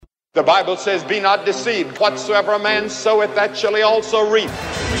The Bible says, be not deceived. Whatsoever a man soweth, that shall he also reap.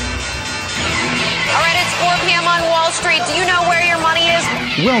 All right, it's 4 p.m. on Wall Street. Do you know where your money is?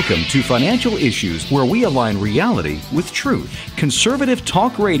 Welcome to Financial Issues, where we align reality with truth. Conservative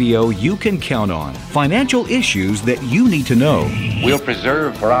talk radio you can count on. Financial issues that you need to know. We'll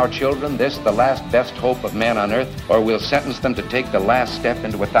preserve for our children this, the last best hope of man on earth, or we'll sentence them to take the last step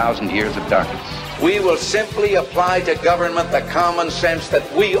into 1,000 years of darkness. We will simply apply to government the common sense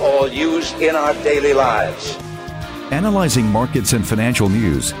that we all use in our daily lives. Analyzing markets and financial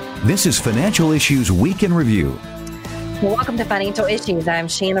news, this is Financial Issues Week in Review. Welcome to Financial Issues. I'm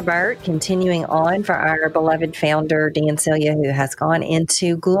Shanna Burt, continuing on for our beloved founder, Dan Celia, who has gone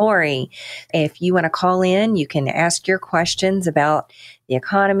into glory. If you want to call in, you can ask your questions about the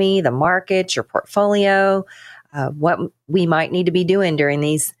economy, the markets, your portfolio, what we might need to be doing during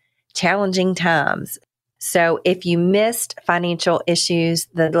these challenging times. So if you missed Financial Issues,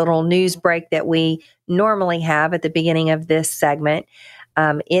 the little news break that we normally have at the beginning of this segment,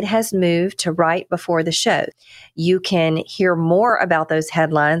 it has moved to right before the show. You can hear more about those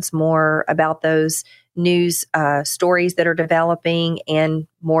headlines, more about those news stories that are developing, and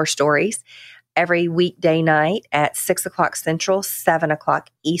more stories every weekday night at 6 o'clock Central, 7 o'clock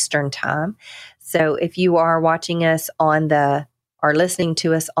Eastern Time. So if you are watching us or listening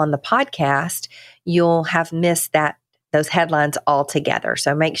to us on the podcast, you'll have missed those headlines altogether.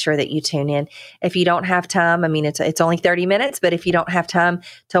 So make sure that you tune in. If you don't have time, it's only 30 minutes, but if you don't have time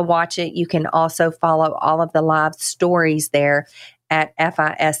to watch it, you can also follow all of the live stories there at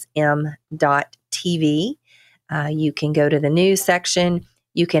FISM.TV. You can go to the news section.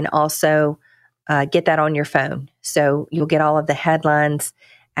 You can also get that on your phone. So you'll get all of the headlines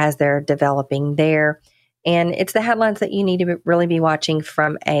as they're developing there. And it's the headlines that you need to really be watching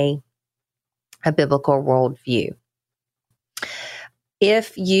from a biblical worldview.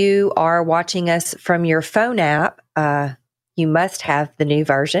 If you are watching us from your phone app, you must have the new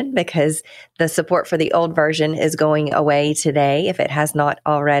version because the support for the old version is going away today if it has not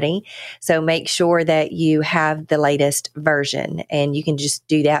already. So make sure that you have the latest version, and you can just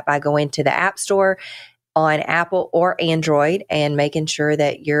do that by going to the App Store on Apple or Android and making sure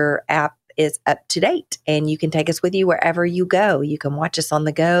that your app is up to date, and you can take us with you wherever you go. You can watch us on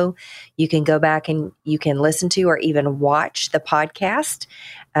the go. You can go back and you can listen to or even watch the podcast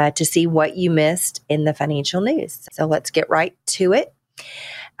to see what you missed in the financial news. So let's get right to it.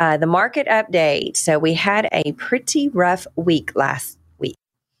 The market update. So we had a pretty rough week last week.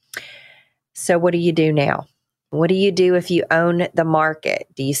 So what do you do now? What do you do if you own the market?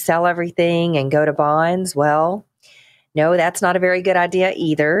 Do you sell everything and go to bonds? Well, no, that's not a very good idea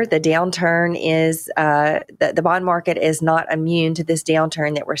either. The downturn is, the bond market is not immune to this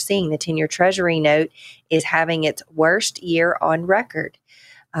downturn that we're seeing. The 10-year Treasury note is having its worst year on record.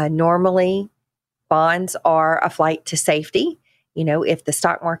 Normally, bonds are a flight to safety. You know, if the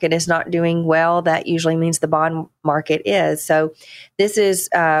stock market is not doing well, that usually means the bond market is. So this is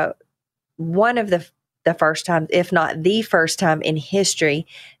one of the first time, if not the first time in history,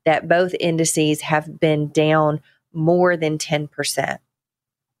 that both indices have been down more than 10%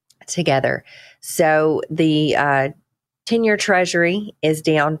 together. So the 10-year Treasury is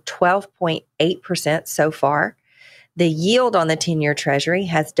down 12.8% so far. The yield on the 10-year Treasury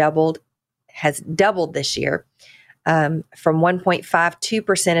has doubled this year, from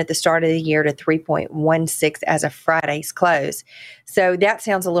 1.52% at the start of the year to 3.16% as of Friday's close. So that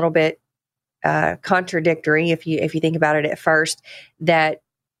sounds a little bit contradictory if you think about it at first, that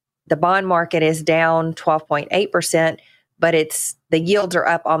the bond market is down 12.8%, but the yields are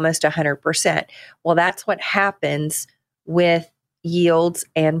up almost 100%. Well, that's what happens with yields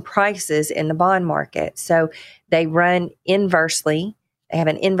and prices in the bond market. So they run inversely. They have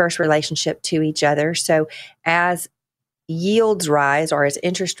an inverse relationship to each other. So as yields rise or as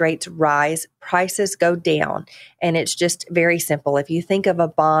interest rates rise, prices go down. And it's just very simple. If you think of a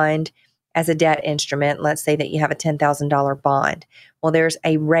bond as a debt instrument, let's say that you have a $10,000 bond. Well, there's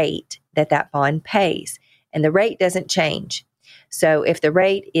a rate that bond pays, and the rate doesn't change. So if the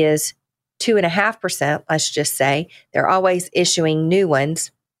rate is 2.5%, let's just say, they're always issuing new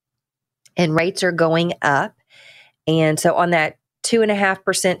ones, and rates are going up. And so on that 2.5%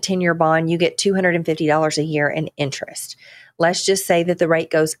 10-year bond, you get $250 a year in interest. Let's just say that the rate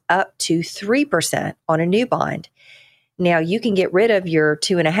goes up to 3% on a new bond. Now, you can get rid of your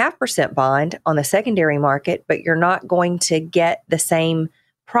 2.5% bond on the secondary market, but you're not going to get the same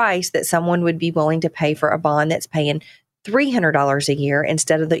price that someone would be willing to pay for a bond that's paying $300 a year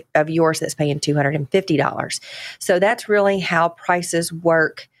instead of yours that's paying $250. So that's really how prices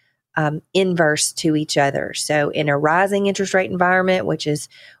work inverse to each other. So in a rising interest rate environment, which is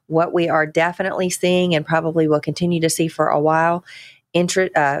what we are definitely seeing and probably will continue to see for a while,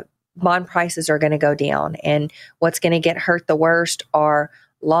 bond prices are going to go down. And what's going to get hurt the worst are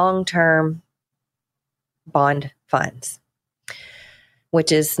long-term bond funds,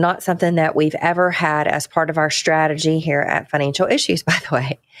 which is not something that we've ever had as part of our strategy here at Financial Issues, by the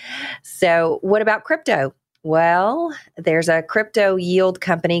way. So what about crypto? Well, there's a crypto yield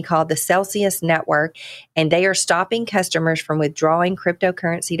company called the Celsius Network, and they are stopping customers from withdrawing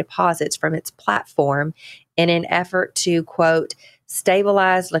cryptocurrency deposits from its platform in an effort to, quote,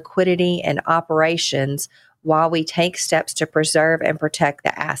 stabilize liquidity and operations while we take steps to preserve and protect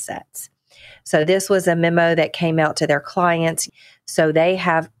the assets. So this was a memo that came out to their clients. So they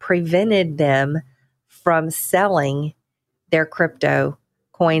have prevented them from selling their crypto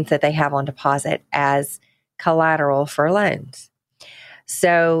coins that they have on deposit as collateral for loans.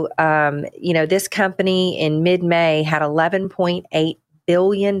 So, this company in mid-May had $11.8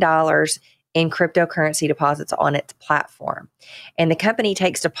 billion in cryptocurrency deposits on its platform. And the company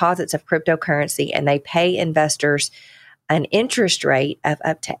takes deposits of cryptocurrency and they pay investors an interest rate of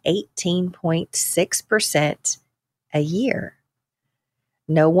up to 18.6% a year.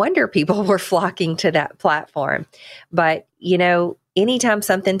 No wonder people were flocking to that platform. But, anytime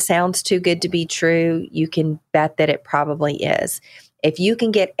something sounds too good to be true, you can bet that it probably is. If you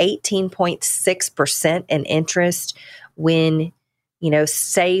can get 18.6% in interest when,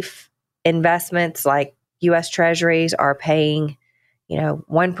 safe investments like U.S. Treasuries are paying,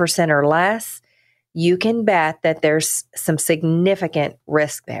 1% or less, you can bet that there's some significant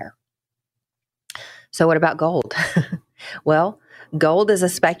risk there. So what about gold? Well, gold is a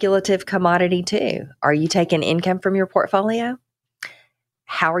speculative commodity too. Are you taking income from your portfolio?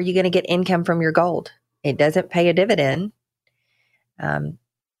 How are you going to get income from your gold? It doesn't pay a dividend. And,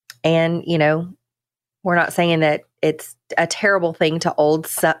 we're not saying that it's a terrible thing to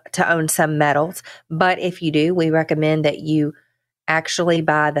own some metals, but if you do, we recommend that you actually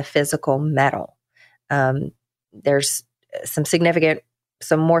buy the physical metal. There's some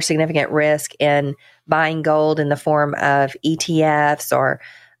more significant risk in buying gold in the form of ETFs or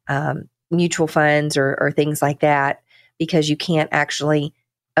mutual funds or things like that, because you can't actually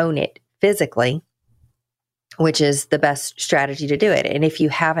own it physically, which is the best strategy to do it. And if you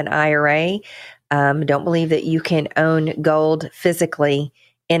have an IRA, don't believe that you can own gold physically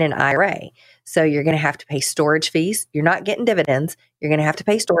in an IRA. So you're going to have to pay storage fees. You're not getting dividends. You're going to have to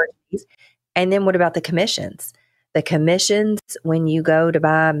pay storage fees. And then what about the commissions? The commissions when you go to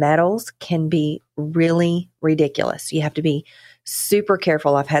buy metals can be really ridiculous. You have to be super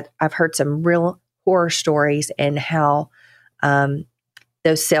careful. I've heard some real horror stories in how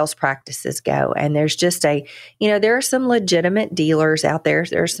those sales practices go. And there's just there are some legitimate dealers out there.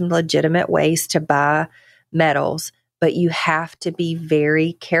 There are some legitimate ways to buy metals, but you have to be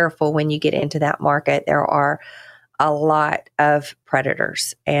very careful when you get into that market. There are a lot of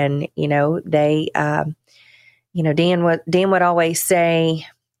predators, and Dan would always say,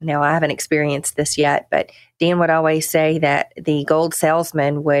 now I haven't experienced this yet, but Dan would always say that the gold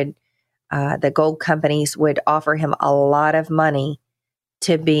salesman the gold companies would offer him a lot of money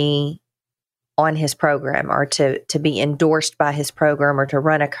to be on his program or to be endorsed by his program or to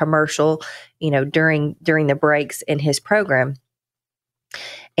run a commercial, during the breaks in his program.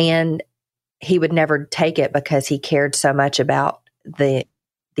 And he would never take it because he cared so much about the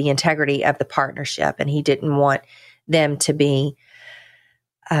integrity of the partnership, and he didn't want them to be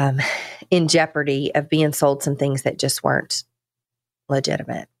in jeopardy of being sold some things that just weren't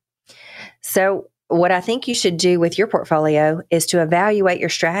legitimate. So what I think you should do with your portfolio is to evaluate your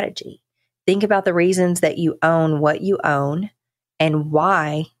strategy. Think about the reasons that you own what you own and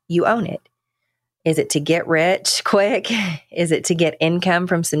why you own it. Is it to get rich quick? Is it to get income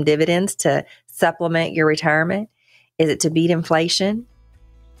from some dividends to supplement your retirement? Is it to beat inflation?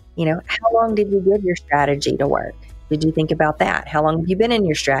 How long did you give your strategy to work? Did you think about that? How long have you been in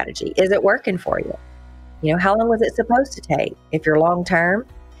your strategy? Is it working for you? How long was it supposed to take? If you're long term,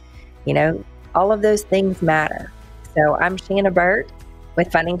 all of those things matter. So I'm Shanna Burt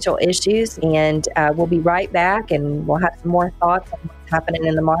with Financial Issues, and we'll be right back, and we'll have some more thoughts on what's happening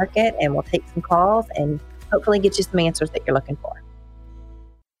in the market, and we'll take some calls and hopefully get you some answers that you're looking for.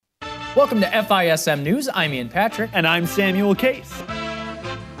 Welcome to FISM News. I'm Ian Patrick. And I'm Samuel Case.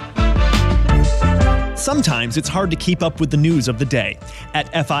 Sometimes it's hard to keep up with the news of the day.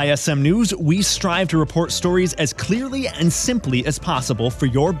 At FISM News, we strive to report stories as clearly and simply as possible for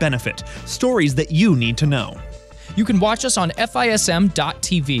your benefit. Stories that you need to know. You can watch us on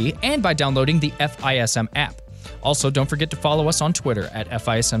FISM.tv and by downloading the FISM app. Also, don't forget to follow us on Twitter at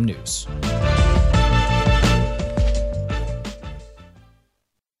FISM News.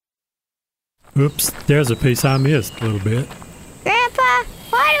 Oops, there's a piece I missed a little bit. Grandpa,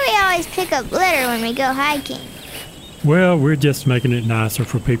 why do we always pick up litter when we go hiking? Well, we're just making it nicer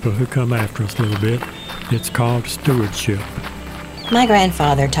for people who come after us a little bit. It's called stewardship. My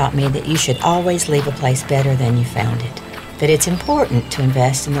grandfather taught me that you should always leave a place better than you found it. That it's important to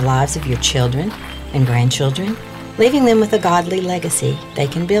invest in the lives of your children and grandchildren, leaving them with a godly legacy they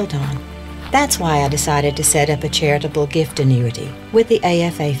can build on. That's why I decided to set up a charitable gift annuity with the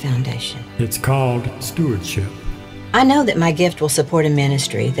AFA Foundation. It's called stewardship. I know that my gift will support a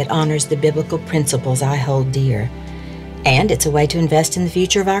ministry that honors the biblical principles I hold dear, and it's a way to invest in the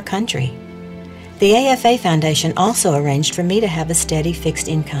future of our country. The AFA Foundation also arranged for me to have a steady fixed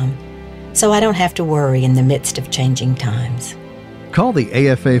income, so I don't have to worry in the midst of changing times. Call the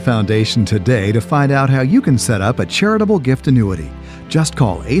AFA Foundation today to find out how you can set up a charitable gift annuity. Just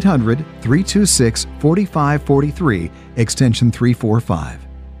call 800-326-4543, extension 345.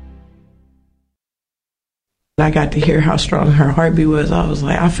 I got to hear how strong her heartbeat was. I was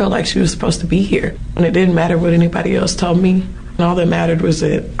like, I felt like she was supposed to be here. And it didn't matter what anybody else told me. And all that mattered was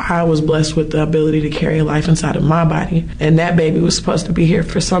that I was blessed with the ability to carry a life inside of my body. And that baby was supposed to be here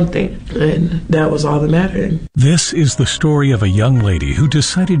for something. And that was all that mattered. This is the story of a young lady who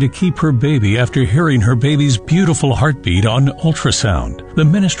decided to keep her baby after hearing her baby's beautiful heartbeat on ultrasound. The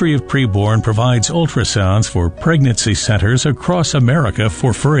Ministry of Preborn provides ultrasounds for pregnancy centers across America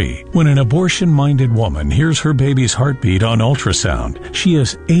for free. When an abortion-minded woman hears her baby's heartbeat on ultrasound, she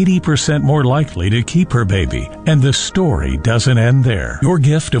is 80% more likely to keep her baby. And the story doesn't end there. Your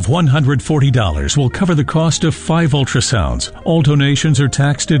gift of $140 will cover the cost of 5 ultrasounds. All donations are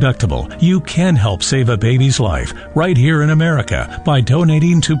tax deductible. You can help save a baby's life right here in America by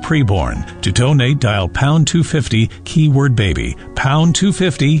donating to Preborn. To donate, dial pound 250 keyword baby, pound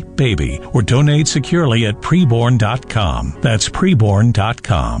 250 baby, or donate securely at preborn.com. That's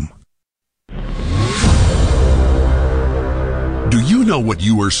preborn.com. Do you know what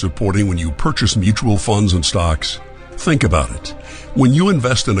you are supporting when you purchase mutual funds and stocks? Think about it. When you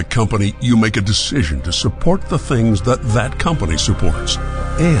invest in a company, you make a decision to support the things that that company supports.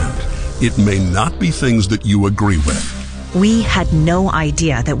 And it may not be things that you agree with. We had no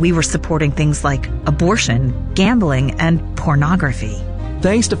idea that we were supporting things like abortion, gambling, and pornography.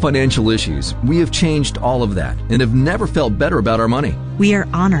 Thanks to Financial Issues, we have changed all of that and have never felt better about our money. We are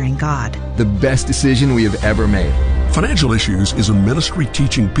honoring God. The best decision we have ever made. Financial Issues is a ministry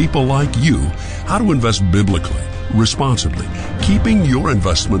teaching people like you how to invest biblically, responsibly, keeping your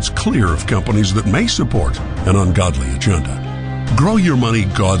investments clear of companies that may support an ungodly agenda. Grow your money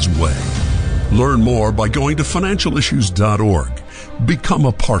God's way. Learn more by going to financialissues.org. Become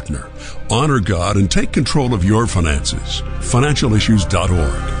a partner. Honor God and take control of your finances.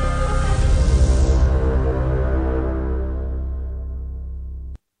 financialissues.org.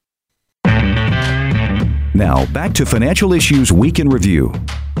 Now, back to Financial Issues Week in Review.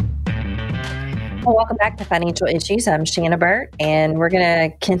 Well, welcome back to Financial Issues. I'm Shanna Burt, and we're going to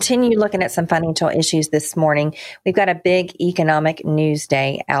continue looking at some financial issues this morning. We've got a big economic news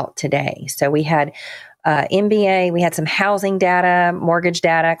day out today. So we had MBA, we had some housing data, mortgage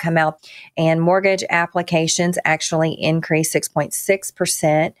data come out, and mortgage applications actually increased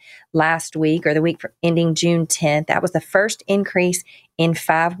 6.6% last week, or the week ending June 10th. That was the first increase in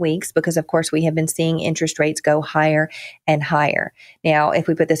 5 weeks because, of course, we have been seeing interest rates go higher and higher. Now, if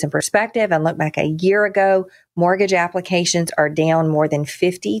we put this in perspective and look back a year ago, mortgage applications are down more than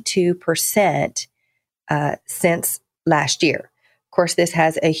 52% since last year. Of course, this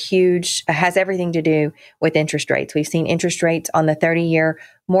has has everything to do with interest rates. We've seen interest rates on the 30-year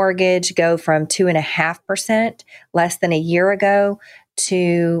mortgage go from 2.5% less than a year ago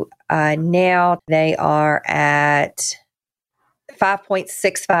to now they are at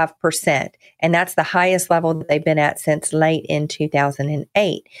 5.65%. And that's the highest level that they've been at since late in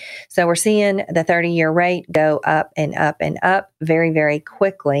 2008. So we're seeing the 30-year rate go up and up and up very, very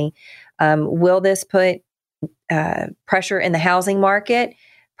quickly. Will this put pressure in the housing market?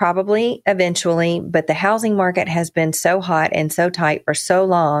 Probably eventually, but the housing market has been so hot and so tight for so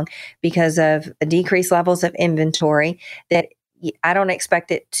long because of decreased levels of inventory that I don't expect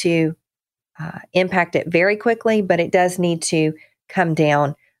it to impact it very quickly, but it does need to come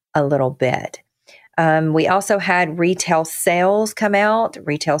down a little bit. We also had retail sales come out.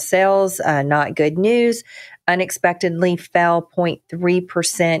 Retail sales, not good news, unexpectedly fell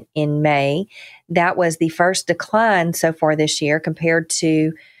 0.3% in May. That was the first decline so far this year compared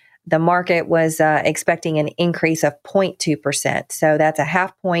to the market was expecting an increase of 0.2%. So that's a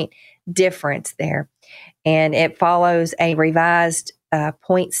 0.5 point difference there. And it follows a revised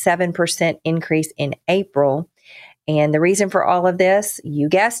 0.7% increase in April. And the reason for all of this, you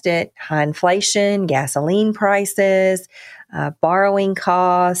guessed it, high inflation, gasoline prices, borrowing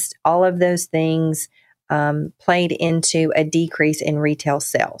costs, all of those things played into a decrease in retail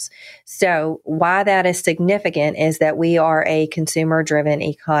sales. So why that is significant is that we are a consumer-driven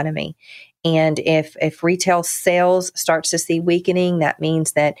economy. And if retail sales starts to see weakening, that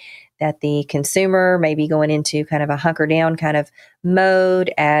means that the consumer may be going into kind of a hunker down kind of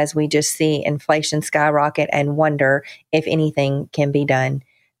mode as we just see inflation skyrocket and wonder if anything can be done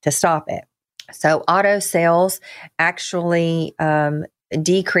to stop it. So auto sales actually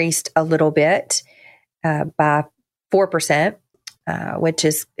decreased a little bit by 4%, which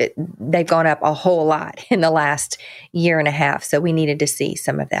is, they've gone up a whole lot in the last year and a half. So we needed to see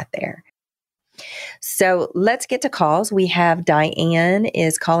some of that there. So let's get to calls. We have Diane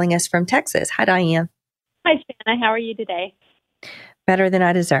is calling us from Texas. Hi, Diane. Hi, Shanna. How are you today? Better than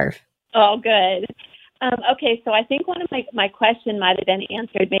I deserve. Oh, good. Okay, so I think one of my question might have been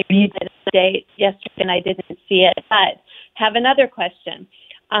answered. Maybe you did a update yesterday and I didn't see it, but have another question.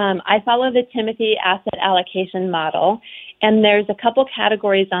 I follow the Timothy asset allocation model, and there's a couple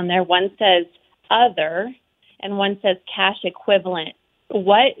categories on there. One says other, and one says cash equivalent.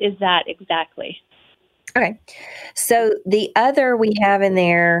 What is that exactly? Okay. So the other we have in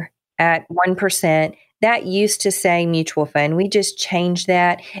there at 1%, that used to say mutual fund. We just changed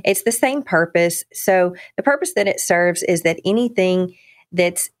that. It's the same purpose. So the purpose that it serves is that anything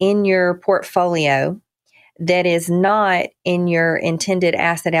that's in your portfolio that is not in your intended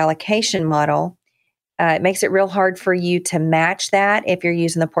asset allocation model, it makes it real hard for you to match that if you're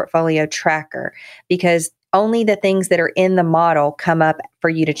using the portfolio tracker, because only the things that are in the model come up for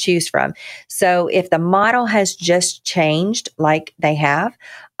you to choose from. So if the model has just changed, like they have,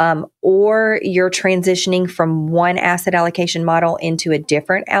 or you're transitioning from one asset allocation model into a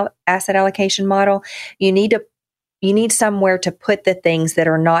different asset allocation model, you need somewhere to put the things that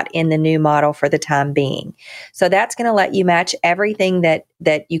are not in the new model for the time being. So that's going to let you match everything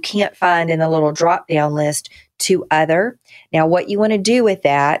that you can't find in the little drop-down list to other. Now, what you want to do with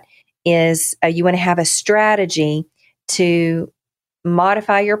that is you want to have a strategy to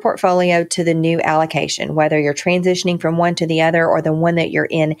modify your portfolio to the new allocation, whether you're transitioning from one to the other or the one that you're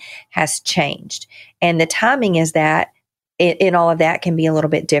in has changed. And the timing is that in all of that can be a little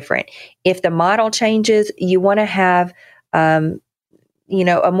bit different. If the model changes, you want to have, a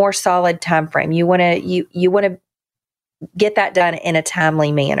more solid time frame. You want to get that done in a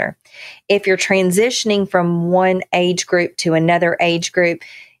timely manner. If you're transitioning from one age group to another age group,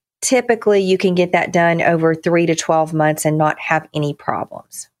 typically you can get that done over 3 to 12 months and not have any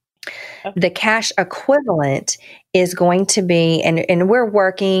problems. Okay. The cash equivalent is going to be, and we're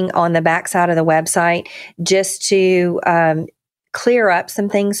working on the backside of the website just to clear up some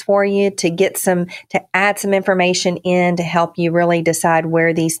things for you, to add some information in to help you really decide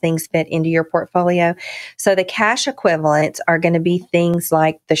where these things fit into your portfolio. So the cash equivalents are going to be things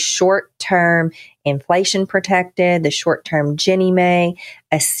like the short-term inflation protected, the short-term Ginnie Mae,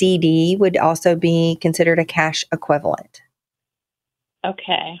 a CD would also be considered a cash equivalent.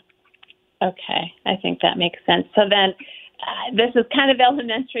 Okay. I think that makes sense. So then this is kind of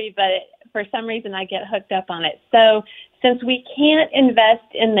elementary, but for some reason I get hooked up on it. So since we can't invest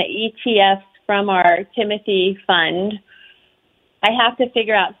in the ETFs from our Timothy fund, I have to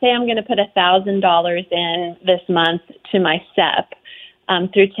figure out, say I'm going to put $1,000 in this month to my SEP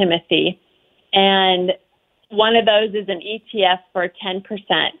through Timothy, and one of those is an ETF for 10%.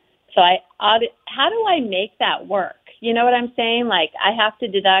 So how do I make that work? You know what I'm saying? Like I have to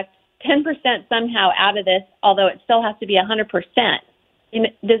deduct 10% somehow out of this, although it still has to be 100%.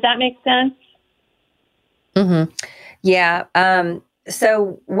 Does that make sense? Mm-hmm. Yeah.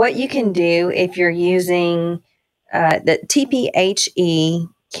 So what you can do if you're using the TPHE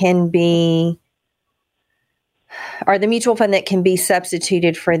can be, or the mutual fund that can be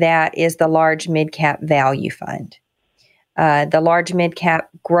substituted for that is the large mid-cap value fund. The large mid-cap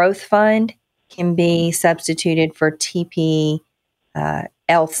growth fund can be substituted for TP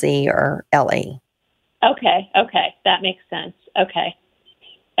LC or LE. Okay. That makes sense. Okay.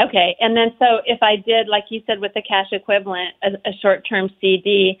 And then so if I did, like you said, with the cash equivalent, a short-term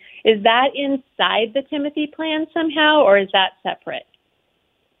CD, is that inside the Timothy plan somehow, or is that separate?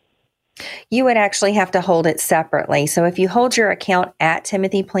 You would actually have to hold it separately. So if you hold your account at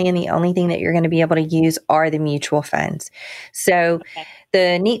Timothy Plan, the only thing that you're going to be able to use are the mutual funds. So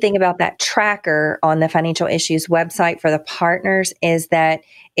the neat thing about that tracker on the Financial Issues website for the partners is that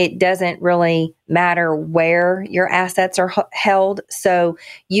it doesn't really matter where your assets are held. So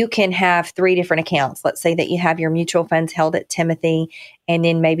you can have 3 different accounts. Let's say that you have your mutual funds held at Timothy and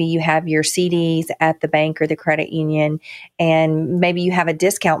then maybe you have your CDs at the bank or the credit union, and maybe you have a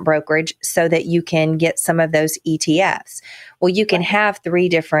discount brokerage so that you can get some of those ETFs. Well, you can have 3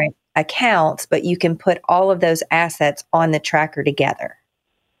 different accounts, but you can put all of those assets on the tracker together.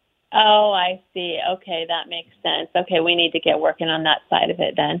 Oh, I see. Okay, that makes sense. Okay, we need to get working on that side of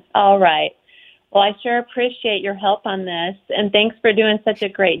it then. All right. Well, I sure appreciate your help on this, and thanks for doing such a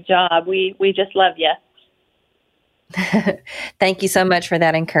great job. We just love you. Thank you so much for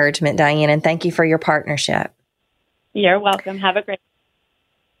that encouragement, Diane, and thank you for your partnership. You're welcome. Have a great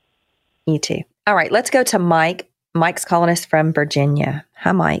You too. All right, let's go to Mike. Mike's calling us from Virginia.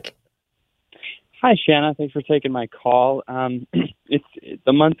 Hi, Mike. Hi, Shanna. Thanks for taking my call. It's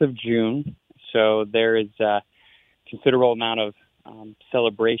the month of June, so there is a considerable amount of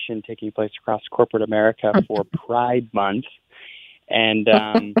celebration taking place across corporate America for Pride Month. And,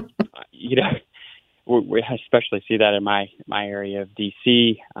 we especially see that in my area of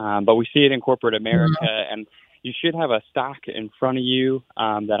D.C., but we see it in corporate America. And you should have a stock in front of you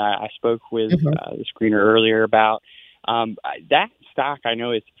that I spoke with the screener earlier about. That stock I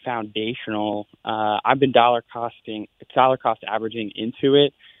know is foundational. I've been dollar cost averaging into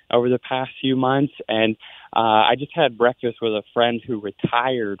it over the past few months, and I just had breakfast with a friend who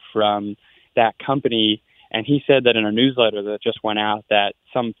retired from that company, and he said that in a newsletter that just went out that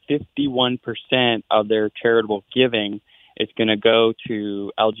some 51% of their charitable giving is going to go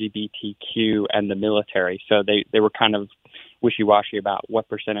to LGBTQ and the military. So they were kind of wishy-washy about what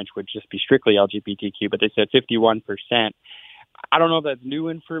percentage would just be strictly LGBTQ, but they said 51%. I don't know if that's new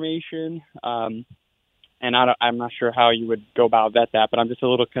information, and I'm not sure how you would go about vet that, but I'm just a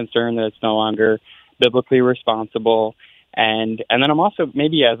little concerned that it's no longer biblically responsible. And then I'm also,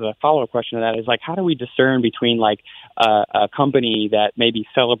 maybe as a follow-up question to that, is like, how do we discern between like a company that maybe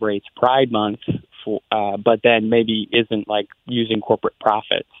celebrates Pride Month, but then maybe isn't like using corporate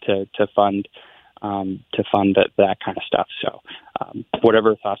profits to fund that kind of stuff? So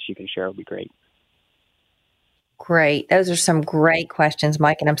whatever thoughts you can share would be great. Great. Those are some great questions,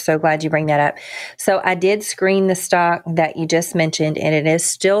 Mike, and I'm so glad you bring that up. So I did screen the stock that you just mentioned, and it is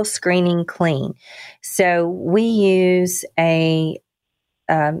still screening clean. So we use a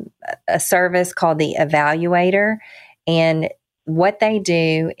service called the Evaluator, and what they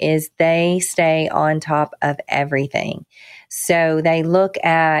do is they stay on top of everything. So they look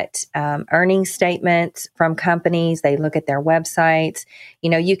at earnings statements from companies. They look at their websites.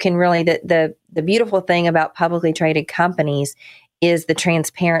 You can really, the beautiful thing about publicly traded companies is the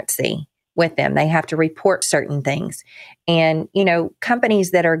transparency with them. They have to report certain things. And,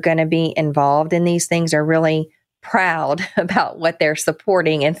 companies that are going to be involved in these things are really proud about what they're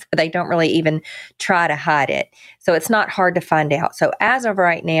supporting, and so they don't really even try to hide it. So it's not hard to find out. So as of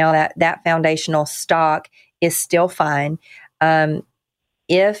right now, that foundational stock is still fine. Now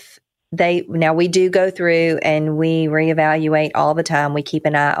we do go through and we reevaluate all the time. We keep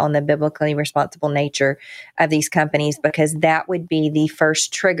an eye on the biblically responsible nature of these companies, because that would be the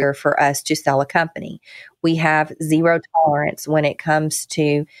first trigger for us to sell a company. We have zero tolerance when it comes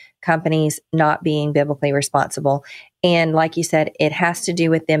to companies not being biblically responsible. And like you said, it has to do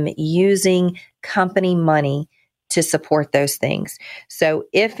with them using company money to support those things. So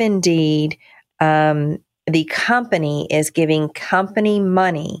if indeed the company is giving company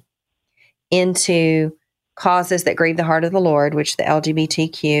money into causes that grieve the heart of the Lord, which the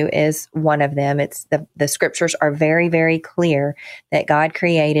LGBTQ is one of them. It's the scriptures are very, very clear that God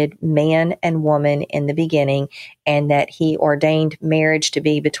created man and woman in the beginning, and that he ordained marriage to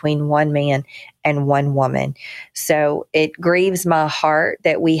be between one man and one woman. So it grieves my heart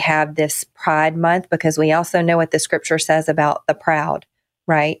that we have this Pride Month, because we also know what the scripture says about the proud,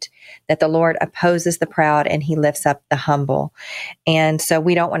 right? That the Lord opposes the proud and he lifts up the humble. And so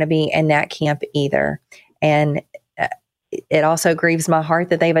we don't want to be in that camp either. And it also grieves my heart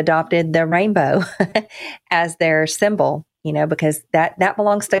that they've adopted the rainbow as their symbol, because that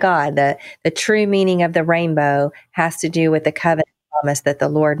belongs to God. The true meaning of the rainbow has to do with the covenant promise that the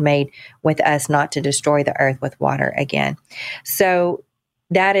Lord made with us, not to destroy the earth with water again. So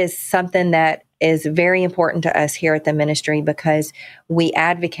that is something that is very important to us here at the ministry, because we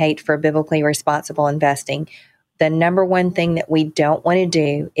advocate for biblically responsible investing. The number one thing that we don't want to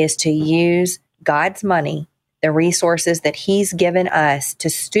do is to use God's money, the resources that he's given us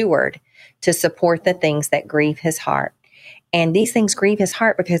to steward, to support the things that grieve his heart. And these things grieve his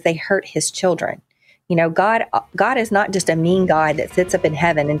heart because they hurt his children. God is not just a mean God that sits up in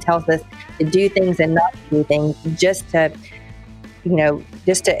heaven and tells us to do things and not do things just to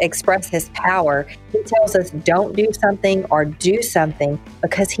express his power. He tells us don't do something or do something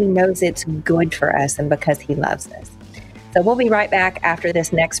because he knows it's good for us and because he loves us. So we'll be right back after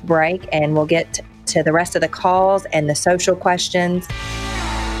this next break, and we'll get to the rest of the calls and the social questions.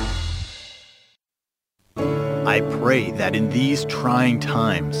 I pray that in these trying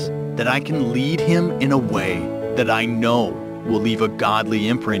times, that I can lead him in a way that I know will leave a godly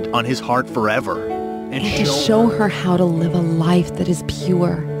imprint on his heart forever. And to show her how to live a life that is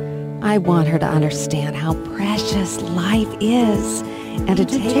pure. I want her to understand how precious life is and to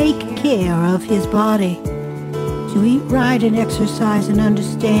take care of his body. To eat right and exercise and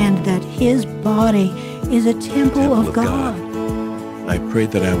understand that his body is a temple of God. I pray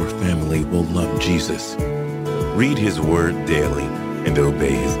that our family will love Jesus, read his word daily, and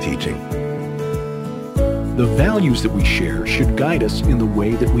obey his teaching. The values that we share should guide us in the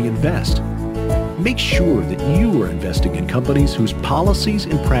way that we invest. Make sure that you are investing in companies whose policies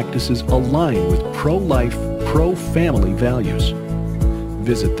and practices align with pro-life, pro-family values.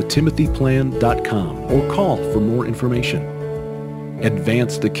 Visit thetimothyplan.com or call for more information.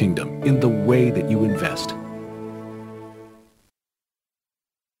 Advance the kingdom in the way that you invest.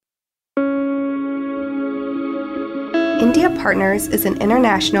 India Partners is an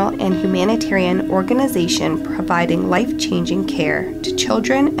international and humanitarian organization providing life-changing care to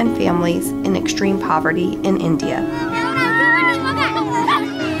children and families in extreme poverty in India.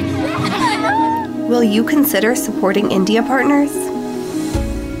 Will you consider supporting India Partners?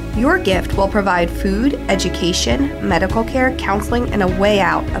 Your gift will provide food, education, medical care, counseling, and a way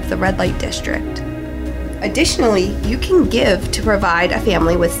out of the red light district. Additionally, you can give to provide a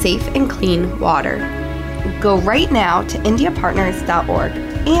family with safe and clean water. Go right now to indiapartners.org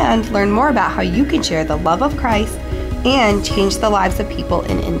and learn more about how you can share the love of Christ and change the lives of people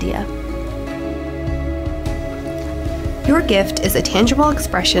in India. Your gift is a tangible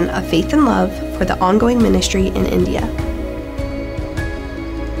expression of faith and love for the ongoing ministry in India.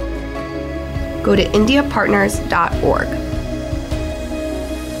 Go to indiapartners.org.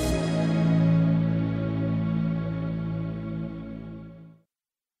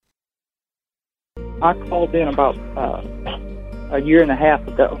 I called in about a year and a half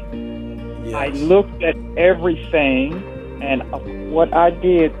ago. Yes. I looked at everything, and what I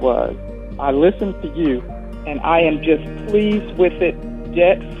did was I listened to you, and I am just pleased with it,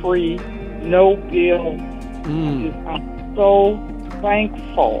 debt-free, no bill. I'm so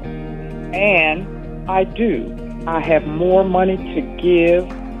thankful. And I have more money to give.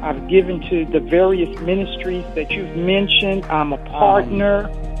 I've given to the various ministries that you've mentioned. I'm a partner.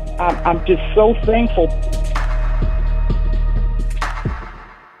 I'm just so thankful.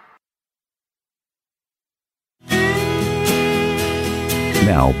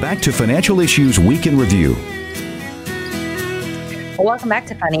 Now, back to Financial Issues Week in Review. Welcome back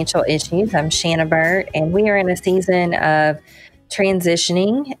to Financial Issues. I'm Shanna Burt, and we are in a season of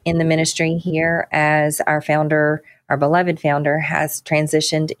transitioning in the ministry here as our founder, our beloved founder, has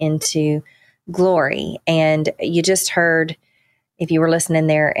transitioned into glory. And you just heard, if you were listening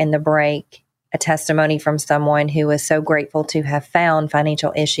there in the break, a testimony from someone who was so grateful to have found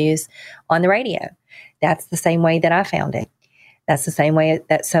Financial Issues on the radio. That's the same way that I found it. That's the same way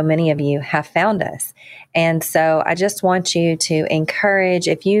that so many of you have found us. And so I just want you to encourage,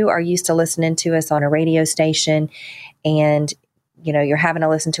 if you are used to listening to us on a radio station and you're having to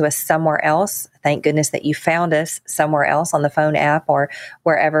listen to us somewhere else, thank goodness that you found us somewhere else on the phone app or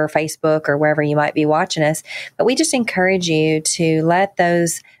wherever, Facebook or wherever you might be watching us. But we just encourage you to let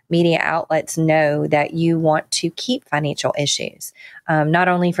those media outlets know that you want to keep Financial Issues, not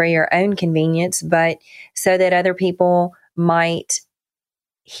only for your own convenience, but so that other people might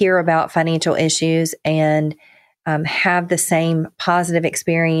hear about Financial Issues and have the same positive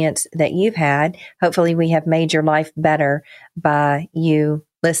experience that you've had. Hopefully we have made your life better by you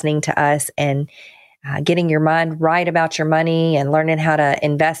listening to us and getting your mind right about your money and learning how to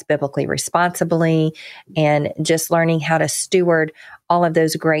invest biblically responsibly and just learning how to steward all of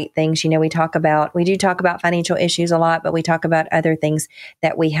those great things. We do talk about financial issues a lot, but we talk about other things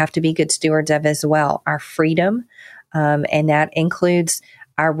that we have to be good stewards of as well. Our freedom, and that includes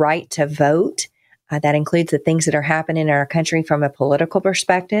our right to vote. That includes the things that are happening in our country from a political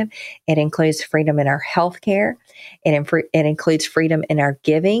perspective. It includes freedom in our health care. It includes freedom in our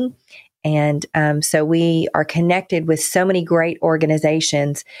giving. And so we are connected with so many great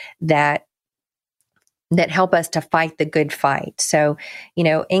organizations that help us to fight the good fight. So,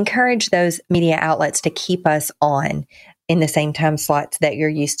 encourage those media outlets to keep us on in the same time slots that you're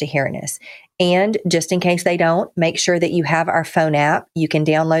used to hearing us. And just in case they don't, make sure that you have our phone app. You can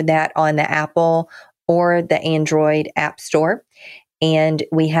download that on the Apple or the Android App Store. And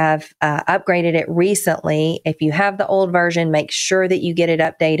we have upgraded it recently. If you have the old version, make sure that you get it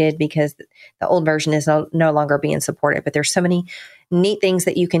updated because the old version is no longer being supported. But there's so many neat things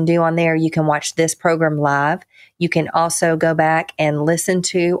that you can do on there. You can watch this program live. You can also go back and listen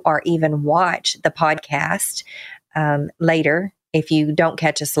to or even watch the podcast later. If you don't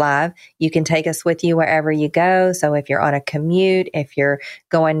catch us live, you can take us with you wherever you go. So if you're on a commute, if you're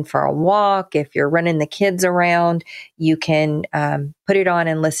going for a walk, if you're running the kids around, you can put it on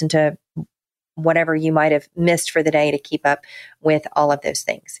and listen to whatever you might have missed for the day to keep up with all of those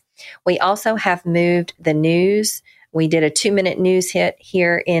things. We also have moved the news. We did a 2-minute news hit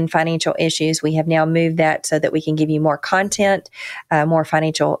here in Financial Issues. We have now moved that so that we can give you more content, more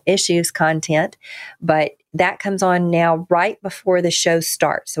financial issues content. But that comes on now right before the show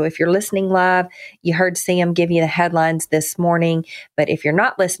starts. So if you're listening live, you heard Sam give you the headlines this morning. But if you're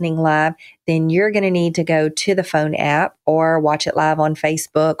not listening live, then you're going to need to go to the phone app or watch it live on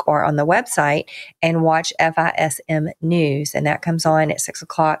Facebook or on the website and watch FISM News. And that comes on at 6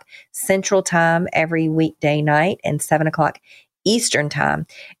 o'clock Central Time every weekday night and 7 o'clock Eastern Time.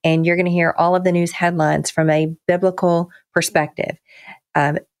 And you're going to hear all of the news headlines from a biblical perspective.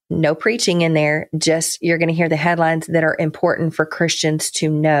 No preaching in there, just you're going to hear the headlines that are important for Christians to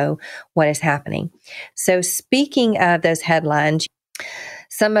know what is happening. So speaking of those headlines,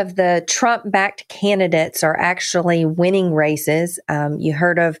 some of the Trump-backed candidates are actually winning races. You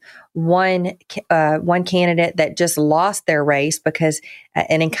heard of one candidate that just lost their race because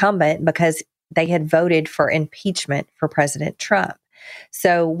an incumbent because they had voted for impeachment for President Trump.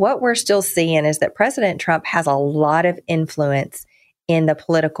 So what we're still seeing is that President Trump has a lot of influence in the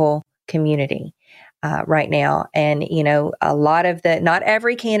political community right now. And, you know, a lot of not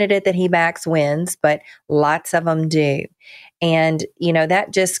every candidate that he backs wins, but lots of them do. And, you know,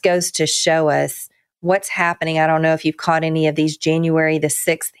 that just goes to show us what's happening. I don't know if you've caught any of these January the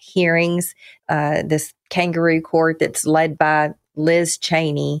 6th hearings, this kangaroo court that's led by Liz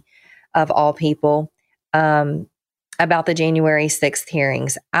Cheney, of all people, about the January 6th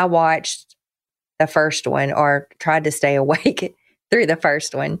hearings. I watched the first one or tried to stay awake through the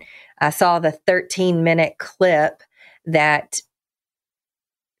first one. I saw the 13-minute clip that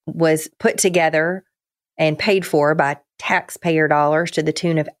was put together and paid for by taxpayer dollars to the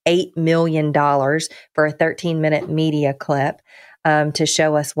tune of $8 million for a 13-minute media clip to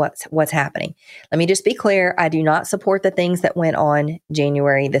show us what's happening. Let me just be clear. I do not support the things that went on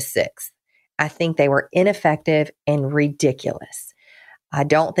January the 6th. I think they were ineffective and ridiculous. I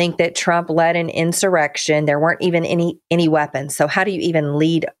don't think that Trump led an insurrection. There weren't even any weapons. So how do you even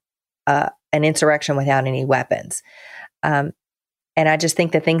lead an insurrection without any weapons? And I just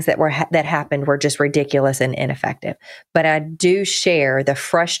think the things that happened were just ridiculous and ineffective. But I do share the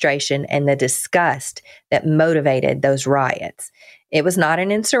frustration and the disgust that motivated those riots. It was not an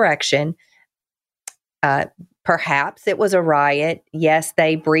insurrection. Perhaps it was a riot. Yes,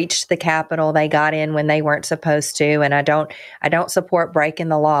 they breached the Capitol. They got in when they weren't supposed to. And I don't support breaking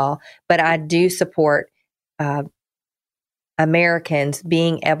the law, but I do support Americans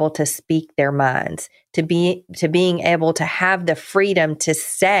being able to speak their minds, to being able to have the freedom to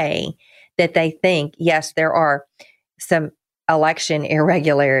say that they think, yes, there are some election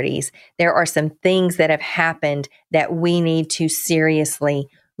irregularities. There are some things that have happened that we need to seriously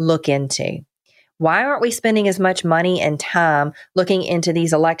look into. Why aren't we spending as much money and time looking into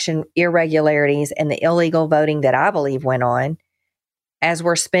these election irregularities and the illegal voting that I believe went on as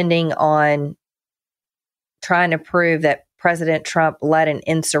we're spending on trying to prove that President Trump led an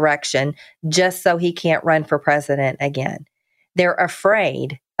insurrection just so he can't run for president again? They're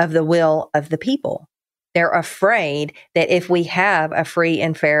afraid of the will of the people. They're afraid that if we have a free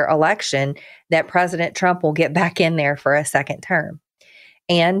and fair election, that President Trump will get back in there for a second term.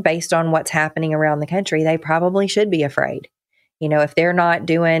 And based on what's happening around the country, they probably should be afraid. You know, if they're not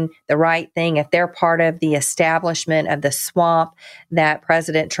doing the right thing, if they're part of the establishment of the swamp that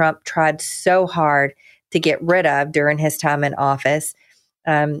President Trump tried so hard to get rid of during his time in office.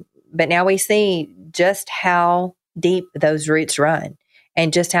 But now we see just how deep those roots run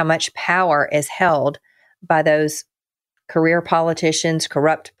and just how much power is held by those career politicians,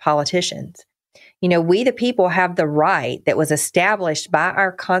 corrupt politicians. You know, we the people have the right that was established by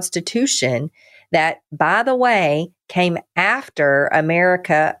our Constitution that, by the way, came after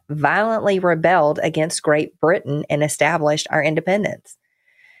America violently rebelled against Great Britain and established our independence.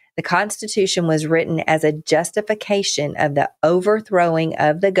 The Constitution was written as a justification of the overthrowing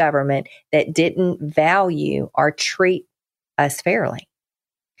of the government that didn't value or treat us fairly.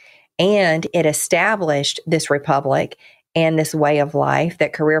 And it established this republic and this way of life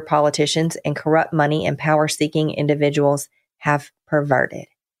that career politicians and corrupt money and power-seeking individuals have perverted.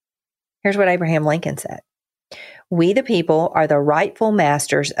 Here's what Abraham Lincoln said. We, the people, are the rightful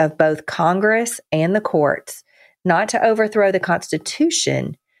masters of both Congress and the courts, not to overthrow the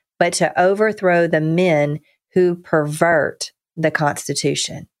Constitution, but to overthrow the men who pervert the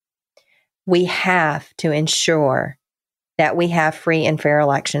Constitution. We have to ensure that we have free and fair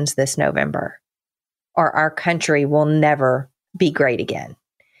elections this November, or our country will never be great again.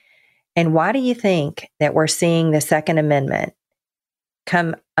 And why do you think that we're seeing the Second Amendment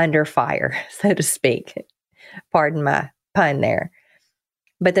come under fire, so to speak? Pardon my pun there.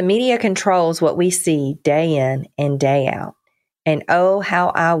 But the media controls what we see day in and day out. And oh, how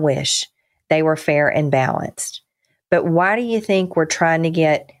I wish they were fair and balanced. But why do you think we're trying to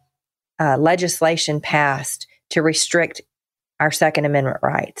get legislation passed to restrict our Second Amendment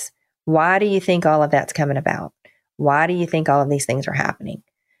rights? Why do you think all of that's coming about? Why do you think all of these things are happening?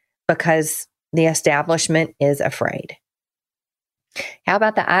 Because the establishment is afraid. How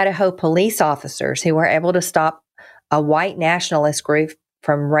about the Idaho police officers who were able to stop a white nationalist group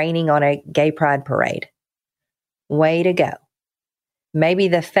from raining on a gay pride parade? Way to go. Maybe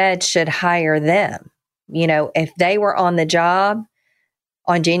the feds should hire them. You know, if they were on the job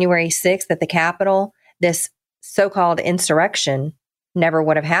on January 6th at the Capitol, this so-called insurrection never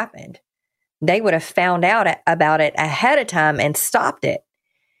would have happened. They would have found out about it ahead of time and stopped it.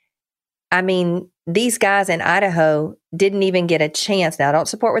 I mean, these guys in Idaho didn't even get a chance. Now, I don't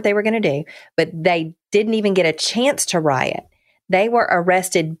support what they were going to do, but they didn't even get a chance to riot. They were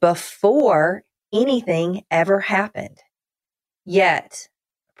arrested before anything ever happened. Yet,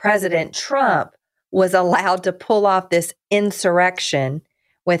 President Trump was allowed to pull off this insurrection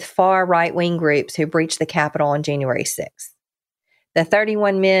with far right-wing groups who breached the Capitol on January 6th. The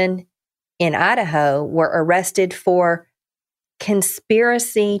 31 men in Idaho were arrested for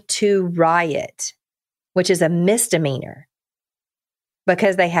conspiracy to riot, which is a misdemeanor,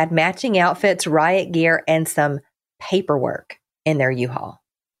 because they had matching outfits, riot gear, and some paperwork in their U-Haul.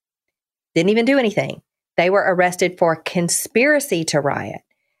 Didn't even do anything. They were arrested for conspiracy to riot.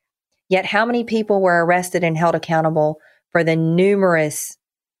 Yet how many people were arrested and held accountable for the numerous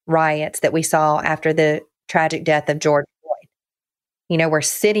riots that we saw after the tragic death of George Floyd? You know, where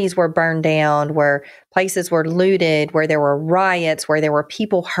cities were burned down, where places were looted, where there were riots, where there were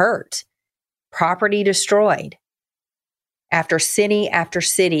people hurt, property destroyed. After city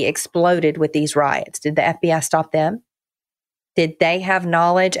exploded with these riots. Did the FBI stop them? Did they have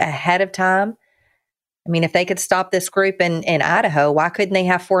knowledge ahead of time? I mean, if they could stop this group in Idaho, why couldn't they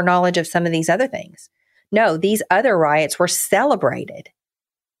have foreknowledge of some of these other things? No, these other riots were celebrated.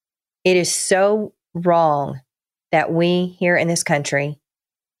 It is so wrong that we here in this country,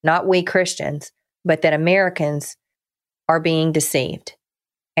 not we Christians, but that Americans are being deceived.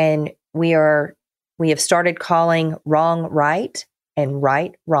 And we have started calling wrong right and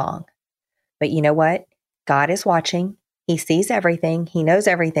right wrong. But you know what? God is watching. He sees everything. He knows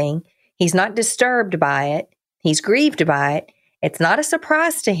everything. He's not disturbed by it. He's grieved by it. It's not a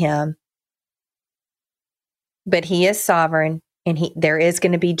surprise to him. But he is sovereign, and there is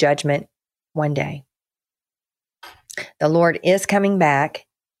going to be judgment one day. The Lord is coming back.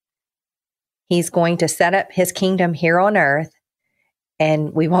 He's going to set up his kingdom here on earth,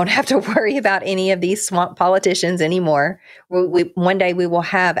 and we won't have to worry about any of these swamp politicians anymore. One day we will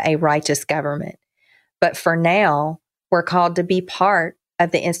have a righteous government. But for now, we're called to be part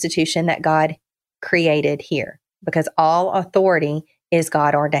of the institution that God created here, because all authority is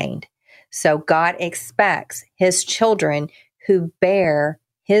God ordained. So God expects his children who bear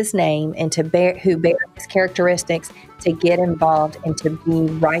his name and who bear his characteristics to get involved and to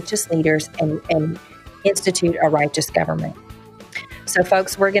be righteous leaders and institute a righteous government. So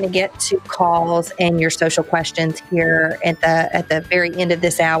folks, we're going to get to calls and your social questions here at the very end of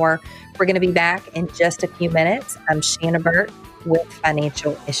this hour. We're going to be back in just a few minutes. I'm Shanna Burt with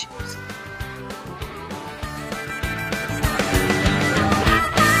Financial Issues.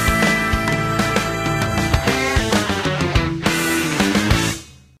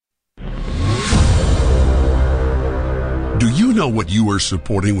 Do you know what you are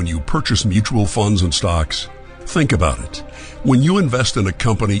supporting when you purchase mutual funds and stocks? Think about it. When you invest in a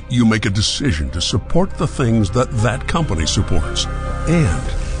company, you make a decision to support the things that company supports.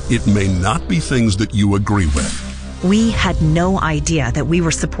 And it may not be things that you agree with. We had no idea that we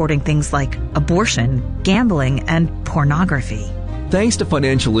were supporting things like abortion, gambling, and pornography. Thanks to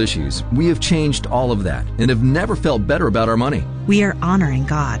Financial Issues, we have changed all of that and have never felt better about our money. We are honoring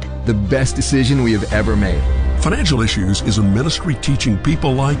God. The best decision we have ever made. Financial Issues is a ministry teaching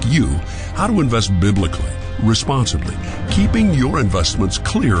people like you how to invest biblically, responsibly, keeping your investments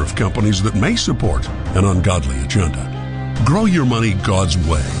clear of companies that may support an ungodly agenda. Grow your money God's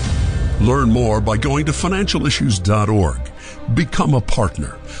way. Learn more by going to financialissues.org. Become a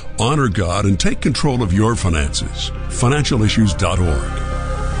partner. Honor God and take control of your finances. Financialissues.org.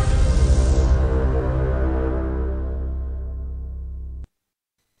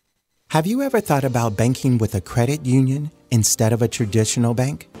 Have you ever thought about banking with a credit union instead of a traditional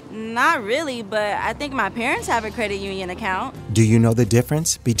bank? Not really, but I think my parents have a credit union account. Do you know the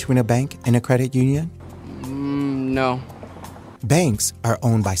difference between a bank and a credit union? No. Banks are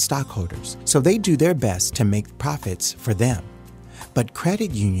owned by stockholders, so they do their best to make profits for them. But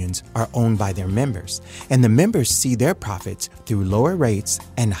credit unions are owned by their members, and the members see their profits through lower rates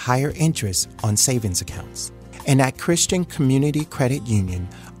and higher interest on savings accounts. And at Christian Community Credit Union,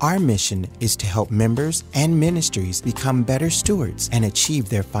 our mission is to help members and ministries become better stewards and achieve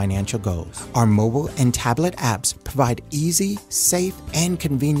their financial goals. Our mobile and tablet apps provide easy, safe, and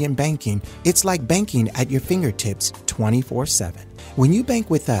convenient banking. It's like banking at your fingertips 24/7. When you bank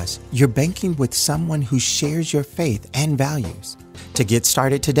with us, you're banking with someone who shares your faith and values. To get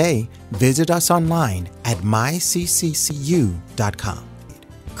started today, visit us online at mycccu.com.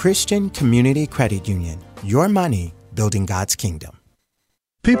 Christian Community Credit Union. Your money building God's kingdom.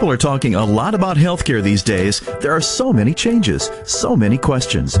 People are talking a lot about healthcare these days. There are so many changes, so many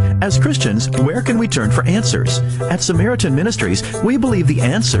questions. As Christians, where can we turn for answers? At Samaritan Ministries, we believe the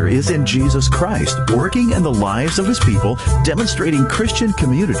answer is in Jesus Christ, working in the lives of His people, demonstrating Christian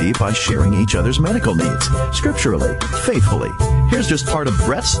community by sharing each other's medical needs, scripturally, faithfully. Here's just part of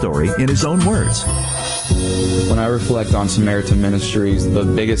Brett's story in his own words. When I reflect on Samaritan Ministries, the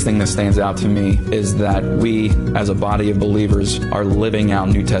biggest thing that stands out to me is that we, as a body of believers, are living out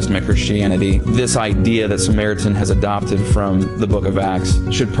New Testament Christianity. This idea that Samaritan has adopted from the book of Acts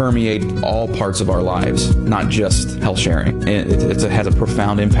should permeate all parts of our lives, not just health sharing. It has a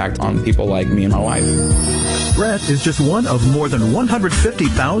profound impact on people like me and my wife. Brett is just one of more than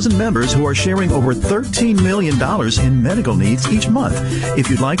 150,000 members who are sharing over $13 million in medical needs each month. If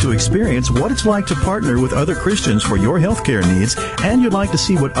you'd like to experience what it's like to partner with other Christians for your healthcare needs, and you'd like to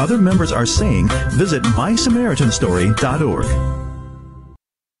see what other members are saying, visit mysamaritanstory.org.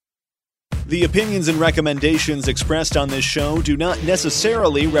 The opinions and recommendations expressed on this show do not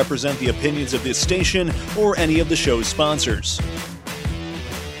necessarily represent the opinions of this station or any of the show's sponsors.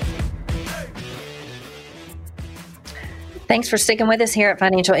 Thanks for sticking with us here at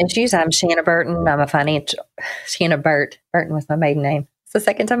Financial Issues. I'm Shanna Burton. Shanna Burton was my maiden name. It's the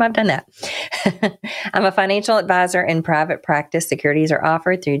second time I've done that. I'm a financial advisor in private practice. Securities are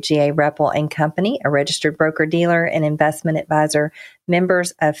offered through GA Reppel and Company, a registered broker-dealer and investment advisor,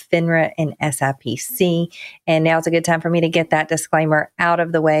 members of FINRA and SIPC. And now's a good time for me to get that disclaimer out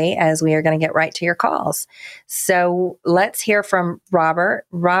of the way, as we are going to get right to your calls. So let's hear from Robert.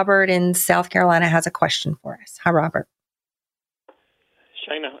 Robert in South Carolina has a question for us. Hi, Robert.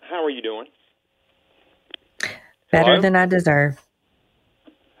 Shana, how are you doing? Better than I deserve.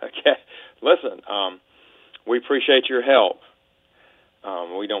 Okay. Listen, we appreciate your help.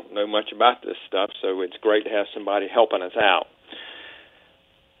 We don't know much about this stuff, so it's great to have somebody helping us out.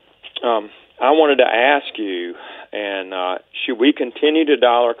 I wanted to ask you, should we continue to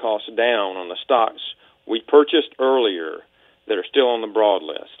dollar cost down on the stocks we purchased earlier that are still on the broad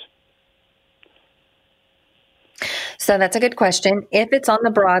list? So that's a good question. If it's on the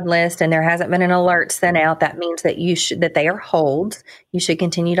broad list and there hasn't been an alert sent out, that means that that they are holds. You should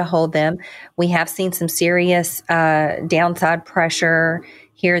continue to hold them. We have seen some serious downside pressure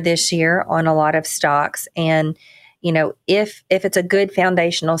here this year on a lot of stocks. And, you know, if it's a good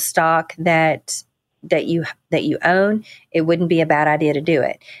foundational stock that you own, it wouldn't be a bad idea to do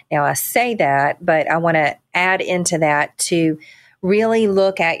it. Now, I say that, but I want to add into that to really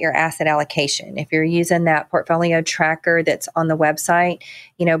look at your asset allocation. If you're using that portfolio tracker that's on the website,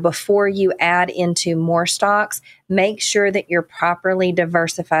 you know, before you add into more stocks, make sure that you're properly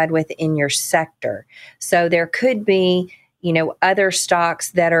diversified within your sector. So there could be, you know, other stocks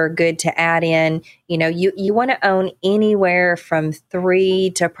that are good to add in. You know, you want to own anywhere from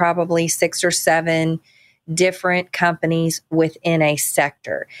 3 to probably 6 or 7 different companies within a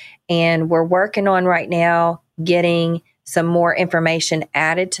sector. And we're working on right now getting some more information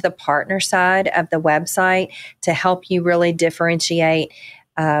added to the partner side of the website to help you really differentiate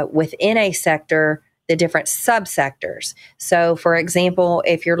within a sector the different subsectors. So, for example,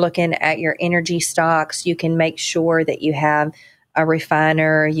 if you're looking at your energy stocks, you can make sure that you have a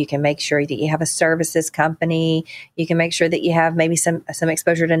refiner. You can make sure that you have a services company. You can make sure that you have maybe some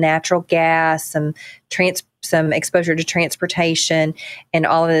exposure to natural gas, some exposure to transportation, and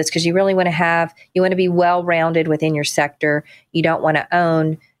all of this, because you really want to be well-rounded within your sector. You don't want to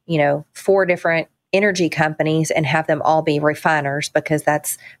own, 4 different energy companies and have them all be refiners, because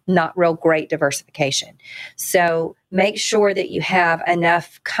that's not real great diversification. So make sure that you have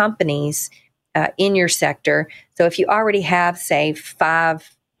enough companies in your sector. So if you already have, say,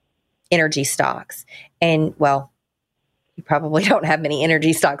 5 energy stocks, and well, you probably don't have many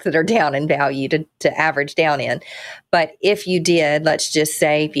energy stocks that are down in value to average down in. But if you did, let's just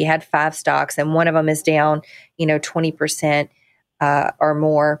say if you had 5 stocks and one of them is down, 20% or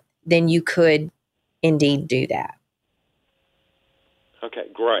more, then you could indeed do that. Okay,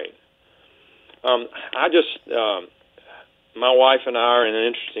 great. My wife and I are in an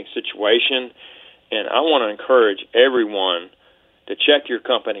interesting situation, and I want to encourage everyone to check your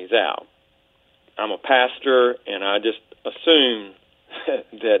companies out. I'm a pastor, and I just assume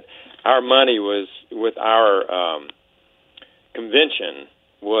that our money was with our convention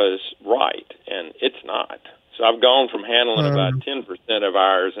was right, and it's not. So I've gone from handling about 10% of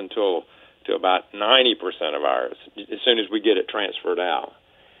ours to about 90% of ours as soon as we get it transferred out.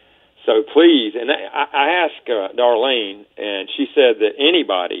 So please, and I asked Darlene, and she said that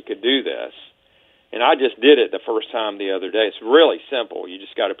anybody could do this. And I just did it the first time the other day. It's really simple. You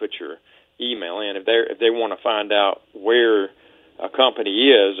just got to put your email in. If they want to find out where a company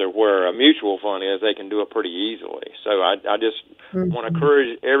is or where a mutual fund is, they can do it pretty easily. So I just want to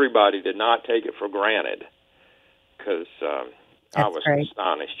encourage everybody to not take it for granted, because I was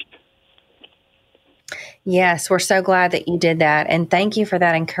astonished. Yes, we're so glad that you did that. And thank you for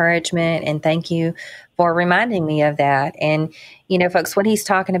that encouragement. And thank you for reminding me of that. And, folks, what he's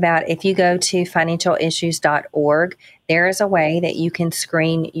talking about, if you go to financialissues.org, there is a way that you can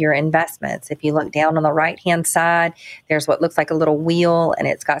screen your investments. If you look down on the right-hand side, there's what looks like a little wheel, and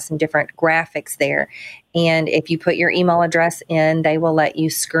it's got some different graphics there. And if you put your email address in, they will let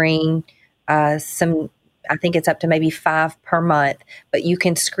you screen I think it's up to maybe 5 per month, but you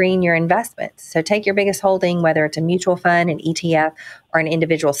can screen your investments. So take your biggest holding, whether it's a mutual fund, an ETF, or an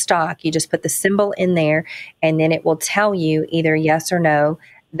individual stock. You just put the symbol in there, and then it will tell you either yes or no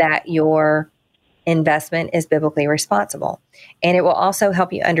that your investment is biblically responsible. And it will also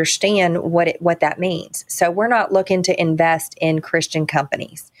help you understand what that means. So we're not looking to invest in Christian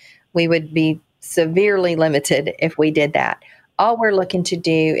companies. We would be severely limited if we did that. All we're looking to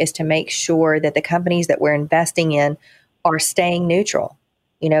do is to make sure that the companies that we're investing in are staying neutral.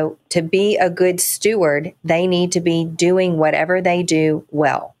 To be a good steward, they need to be doing whatever they do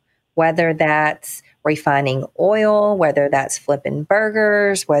well, whether that's refining oil, whether that's flipping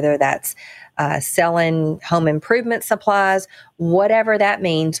burgers, whether that's selling home improvement supplies, whatever that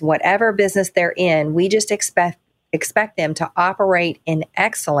means, whatever business they're in, we just expect them to operate in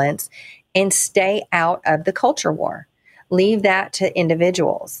excellence and stay out of the culture war. Leave that to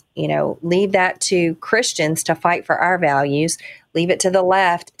individuals, leave that to Christians to fight for our values, leave it to the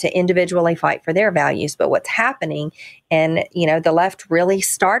left to individually fight for their values. But what's happening, and, the left really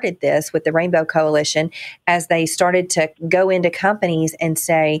started this with the Rainbow Coalition as they started to go into companies and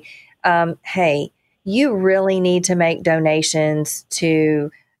say, hey, you really need to make donations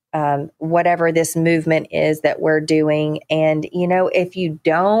to whatever this movement is that we're doing. And, if you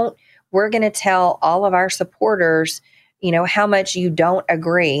don't, we're going to tell all of our supporters how much you don't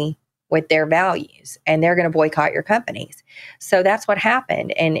agree with their values, and they're going to boycott your companies. So that's what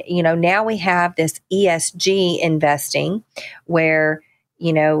happened. And, now we have this ESG investing where,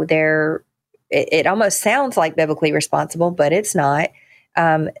 it almost sounds like biblically responsible, but it's not.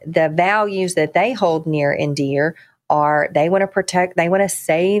 The values that they hold near and dear are they want to protect, they want to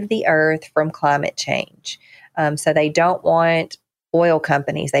save the earth from climate change. So they don't want oil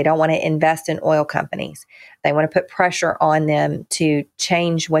companies. They don't want to invest in oil companies. They want to put pressure on them to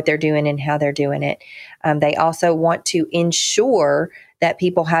change what they're doing and how they're doing it. They also want to ensure that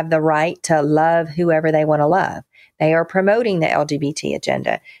people have the right to love whoever they want to love. They are promoting the LGBT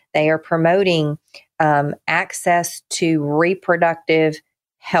agenda. They are promoting access to reproductive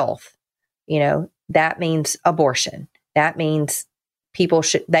health. That means abortion. That means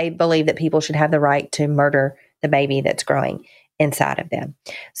they believe that people should have the right to murder the baby that's growing inside of them.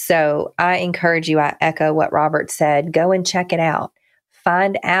 So I encourage you, I echo what Robert said, go and check it out.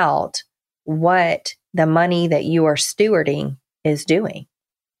 Find out what the money that you are stewarding is doing.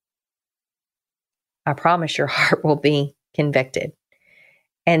 I promise your heart will be convicted.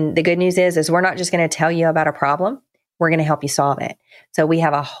 And the good news is we're not just going to tell you about a problem. We're going to help you solve it. So we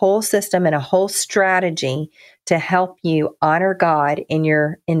have a whole system and a whole strategy to help you honor God in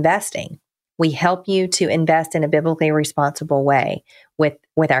your investing. We help you to invest in a biblically responsible way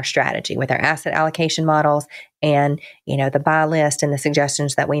with our strategy, with our asset allocation models, and the buy list and the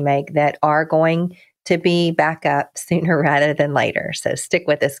suggestions that we make that are going to be back up sooner rather than later. So stick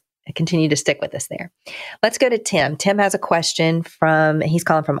with us, continue to stick with us there. Let's go to Tim. Tim has a question he's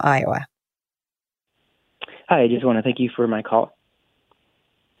calling from Iowa. Hi, I just want to thank you for my call.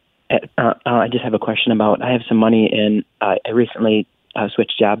 I just have a question about, I have some money in, I recently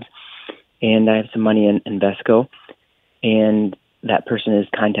switched jobs, and I have some money in Invesco, and that person is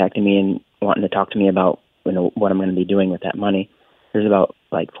contacting me and wanting to talk to me about, what I'm going to be doing with that money. There's about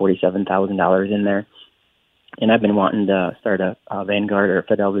like $47,000 in there, and I've been wanting to start a Vanguard or a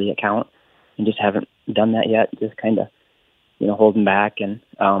Fidelity account and just haven't done that yet, just kind of, holding back. And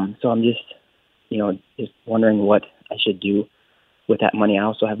so I'm just wondering what I should do with that money. I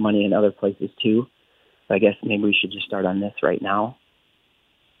also have money in other places too. So I guess maybe we should just start on this right now.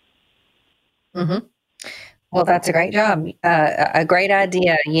 Mm-hmm. Well, that's a great job. A great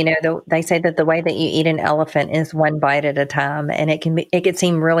idea. They say that the way that you eat an elephant is one bite at a time. And it can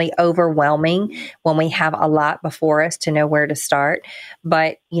seem really overwhelming when we have a lot before us to know where to start.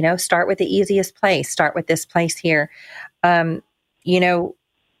 But, start with the easiest place. Start with this place here. The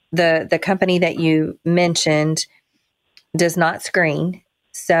company that you mentioned does not screen.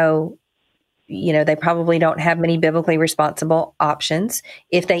 So, they probably don't have many biblically responsible options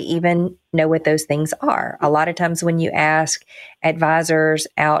if they even know what those things are. A lot of times when you ask advisors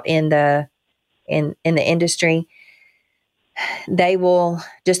out in the industry, they will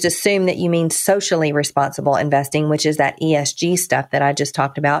just assume that you mean socially responsible investing, which is that ESG stuff that I just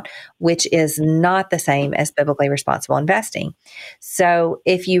talked about, which is not the same as biblically responsible investing. So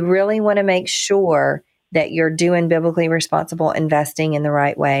if you really want to make sure that you're doing biblically responsible investing in the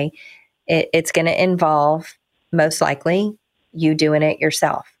right way, it's going to involve, most likely, you doing it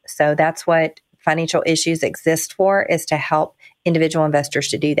yourself. So that's what Financial Issues exist for, is to help individual investors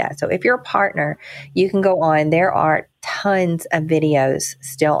to do that. So if you're a partner, you can go on. There are tons of videos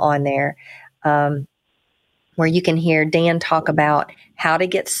still on there where you can hear Dan talk about how to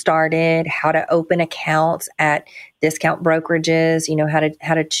get started, how to open accounts at discount brokerages,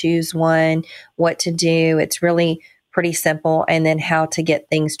 how to choose one, what to do. It's really pretty simple. And then how to get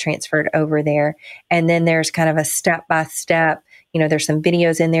things transferred over there. And then there's kind of a step-by-step, there's some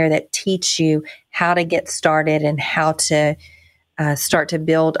videos in there that teach you how to get started and how to start to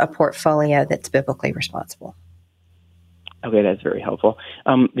build a portfolio that's biblically responsible. Okay, that's very helpful.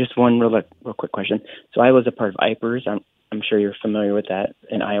 Just one real quick question. So I was a part of IPERS. I'm sure you're familiar with that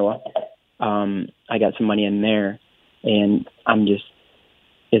in Iowa. I got some money in there, and is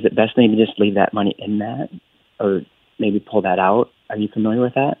it best maybe just leave that money in that, or maybe pull that out? Are you familiar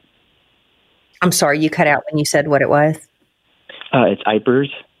with that? I'm sorry, you cut out when you said what it was. It's IPERS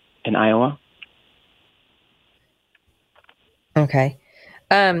in Iowa. Okay.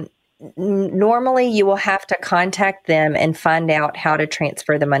 Normally you will have to contact them and find out how to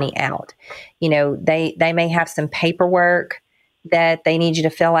transfer the money out. They may have some paperwork that they need you to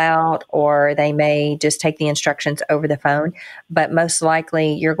fill out, or they may just take the instructions over the phone. But most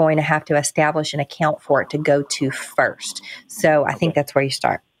likely you're going to have to establish an account for it to go to first. So I think that's where you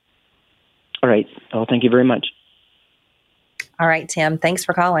start. All right. Well, thank you very much. All right, Tim. Thanks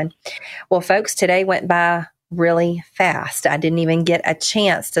for calling. Well, folks, today went by really fast. I didn't even get a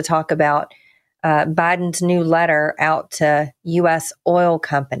chance to talk about Biden's new letter out to U.S. oil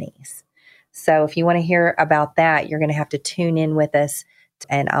companies. So if you want to hear about that, you're going to have to tune in with us,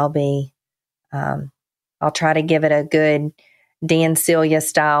 and I'll try to give it a good Dan Celia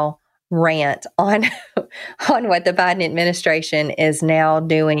style rant on what the Biden administration is now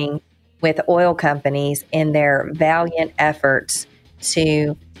doing with oil companies in their valiant efforts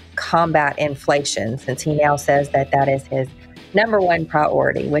to combat inflation, since he now says that is his number one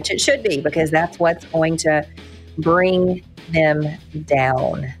priority, which it should be, because that's what's going to bring them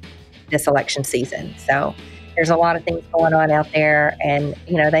down this election season. So there's a lot of things going on out there, and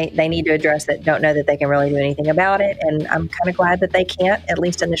they need to address it. Don't know that they can really do anything about it, and I'm kind of glad that they can't, at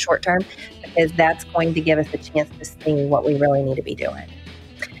least in the short term, because that's going to give us a chance to see what we really need to be doing.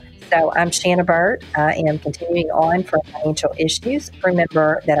 So I'm Shanna Burt. I am continuing on for Financial Issues.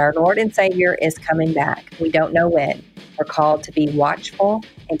 Remember that our Lord and Savior is coming back. We don't know when. We're called to be watchful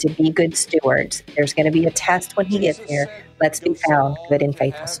and to be good stewards. There's going to be a test when he gets here. Let's be found good and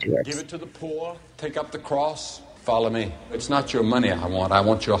faithful stewards. Give it to the poor, take up the cross, follow me. It's not your money I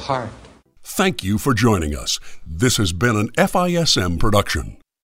want your heart. Thank you for joining us. This has been an FISM production.